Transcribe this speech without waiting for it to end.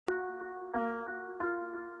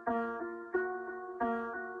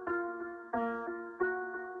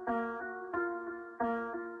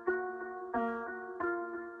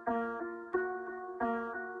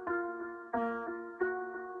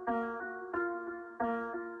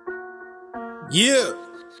Yeah.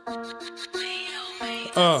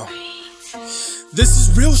 This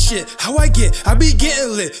is real shit, how I be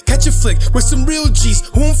getting lit. Catch a flick with some real G's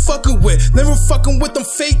who I'm fucking with. Never fucking with them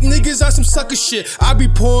fake niggas on some sucker shit. I be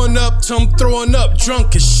pouring up till I'm throwing up,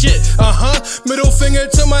 drunk as shit. Middle finger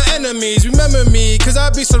to my enemies, remember me, cause I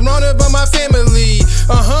be surrounded by my family.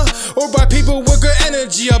 Or by people with good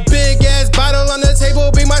energy. A big ass bottle on the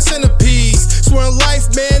table be my centerpiece. Swear in life,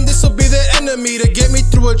 man, this'll be the enemy to get me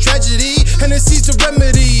through a tragedy. Hennessy's the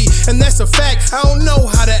remedy, and that's a fact. I don't know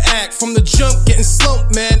how to act from the jump, getting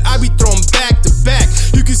slumped, man. I be throwing back to back.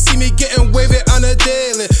 You can see me getting wavy on a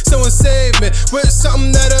daily. Someone save me with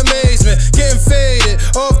something that amaze me. Getting faded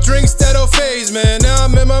off drinks that'll phase me. Now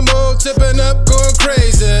I'm in my mode, tipping up, going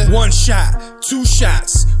crazy. 1 shot, 2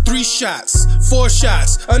 shots, 3 shots, 4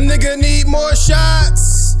 shots. A nigga need more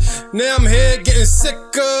shots. Now I'm here getting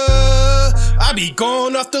sicker. I be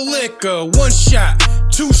going off the liquor. 1 shot,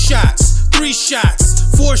 2 shots, 3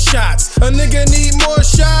 shots, 4 shots. A nigga need more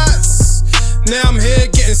shots. Now I'm here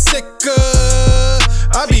getting sicker.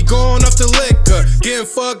 I be going off the liquor. Getting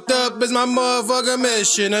fucked up is my motherfucking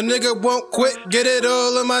mission. A nigga won't quit, get it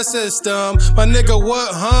all in my system. My nigga,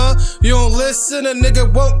 what, huh? You don't listen? A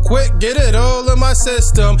nigga won't quit, get it all in my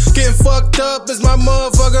system. Getting fucked up is my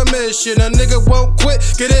motherfucking mission. A nigga won't quit,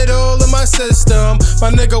 get it all in my system.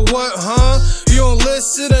 My nigga, what, huh? You don't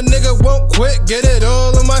listen? A nigga won't quit, get it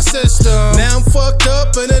all in my system. Now I'm fucked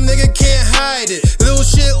up and a nigga can't hide it. Little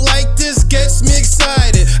shit like this gets me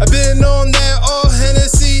excited. I've been on that all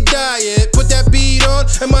Hennessy diet. Put that beat on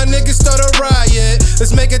and my niggas start a riot.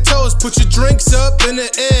 Let's make a toast, put your drinks up in the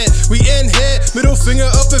air. We in here, middle finger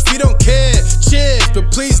up if you don't care. Cheers, but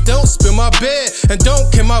please don't spill my beer. And don't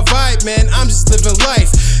kill my vibe, man, I'm just living life.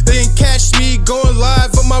 They ain't catch me going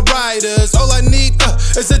live with my riders. All I need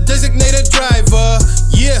is a designated driver.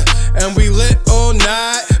 Yeah, and we lit all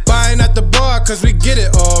night. Buying at the bar cause we get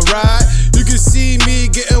it alright. You can see me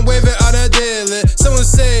getting wavy on a daily. Someone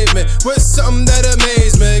save me with something that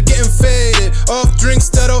amaze me. Getting faded off drinks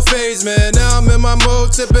that'll phase me. Now I'm in my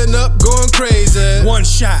mode, tipping up, going crazy. 1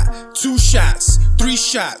 shot, 2 shots, 3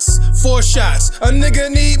 shots, 4 shots. A nigga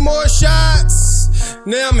need more shots.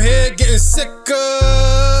 Now I'm here getting sicker.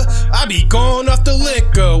 I be going off the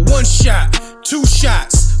liquor. 1 shot, 2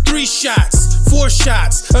 shots, 3 shots, 4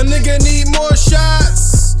 shots. A nigga need more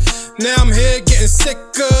shots. Now I'm here getting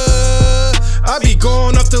sicker. I be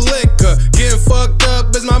going off the liquor. Getting fucked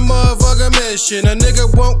up is my motherfucking mission. A nigga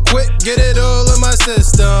won't quit, get it all in my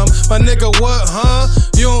system. My nigga, what, huh?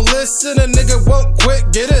 You don't listen? A nigga won't quit,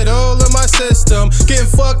 get it all in my system. Getting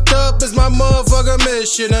fucked up is my motherfucking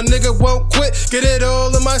mission. A nigga won't quit, get it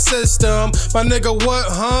all in my system. My nigga, what,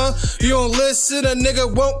 huh? You don't listen? A nigga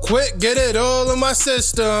won't quit, get it all in my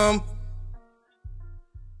system.